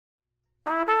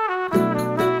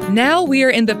Now we are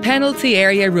in the penalty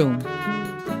area room.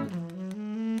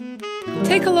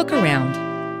 Take a look around.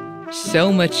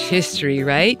 So much history,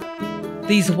 right?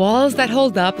 These walls that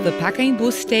hold up the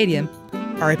Pacaembu Stadium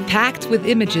are packed with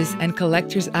images and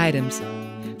collector's items,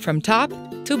 from top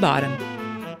to bottom.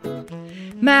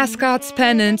 Mascots,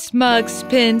 pennants, mugs,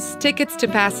 pins, tickets to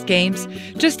past games,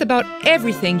 just about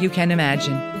everything you can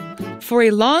imagine. For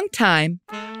a long time,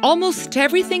 almost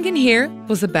everything in here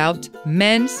was about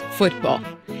men's football.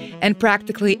 And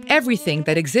practically everything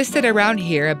that existed around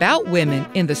here about women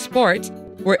in the sport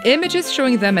were images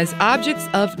showing them as objects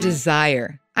of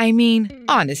desire. I mean,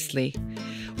 honestly.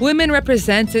 Women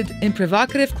represented in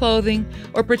provocative clothing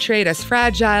or portrayed as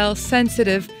fragile,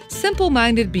 sensitive,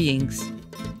 simple-minded beings.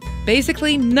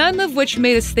 Basically, none of which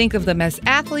made us think of them as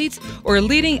athletes or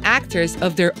leading actors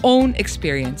of their own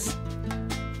experience.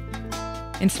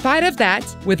 In spite of that,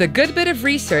 with a good bit of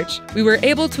research, we were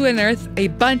able to unearth a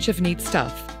bunch of neat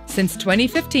stuff. Since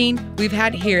 2015, we've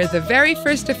had here the very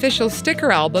first official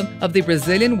sticker album of the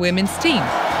Brazilian women's team.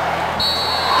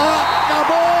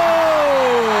 Acabou!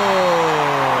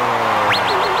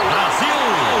 Brasil!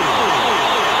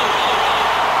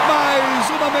 Mais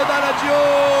uma medalha de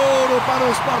ouro para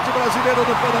o esporte brasileiro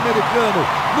no Pan-Americano,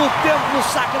 no templo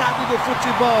sagrado do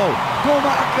futebol, com o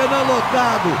Maracanã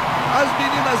lotado. As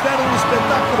meninas deram um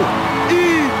espetáculo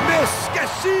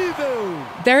inesquecível!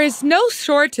 There is no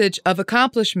shortage of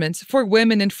accomplishments for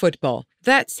women in football.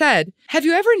 That said, have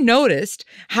you ever noticed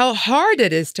how hard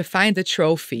it is to find the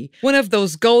trophy, one of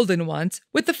those golden ones,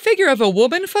 with the figure of a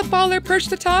woman footballer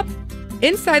perched atop?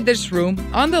 Inside this room,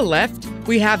 on the left,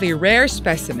 we have a rare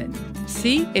specimen.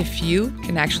 See if you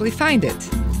can actually find it.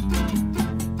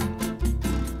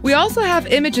 We also have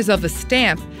images of a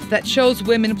stamp that shows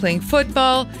women playing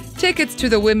football, tickets to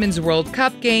the Women's World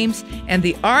Cup games, and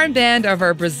the armband of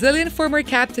our Brazilian former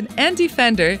captain and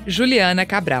defender, Juliana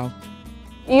Cabral.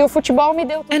 And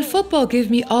football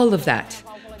gave me all of that.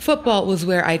 Football was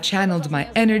where I channeled my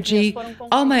energy.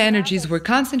 All my energies were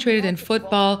concentrated in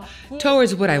football,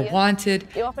 towards what I wanted.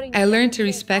 I learned to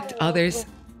respect others.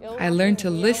 I learned to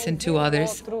listen to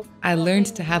others. I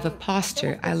learned to have a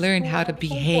posture. I learned how to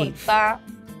behave.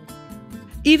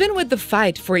 Even with the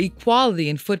fight for equality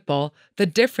in football, the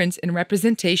difference in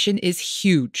representation is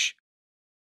huge.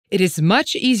 It is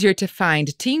much easier to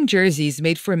find team jerseys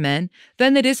made for men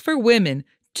than it is for women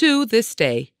to this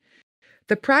day.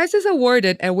 The prizes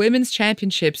awarded at women's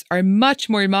championships are much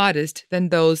more modest than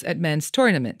those at men's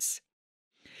tournaments.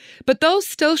 But those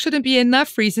still shouldn't be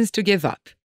enough reasons to give up.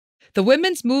 The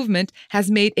women's movement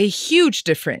has made a huge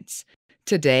difference.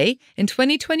 Today, in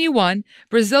 2021,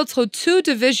 Brazil holds 2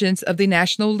 divisions of the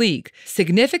National League,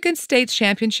 significant state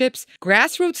championships,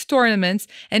 grassroots tournaments,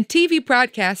 and TV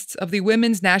broadcasts of the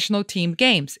women's national team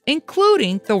games,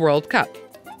 including the World Cup.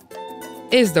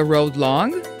 Is the road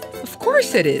long? Of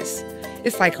course it is.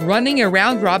 It's like running a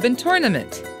round-robin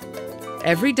tournament.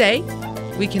 Every day,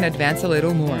 we can advance a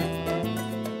little more.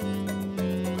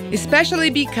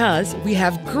 Especially because we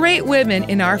have great women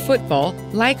in our football,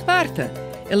 like Marta,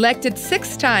 elected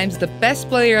 6 times the best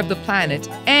player of the planet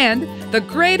and the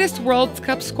greatest World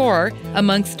Cup scorer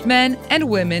amongst men and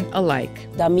women alike.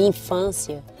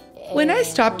 When I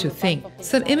stop to think,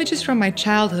 some images from my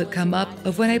childhood come up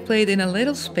of when I played in a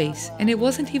little space, and it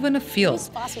wasn't even a field.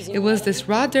 It was this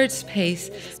raw dirt space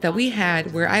that we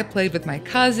had where I played with my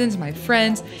cousins, my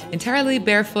friends, entirely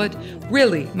barefoot,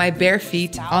 really my bare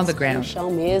feet on the ground.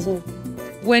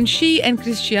 When she and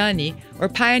Cristiane, or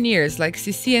pioneers like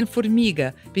Cici and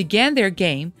Formiga, began their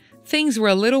game, things were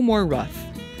a little more rough.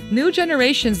 New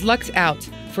generations lucked out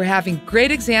for having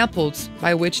great examples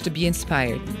by which to be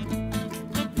inspired.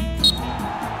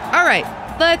 All right,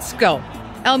 let's go.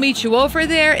 I'll meet you over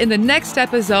there in the next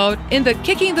episode in the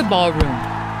Kicking the Ball room.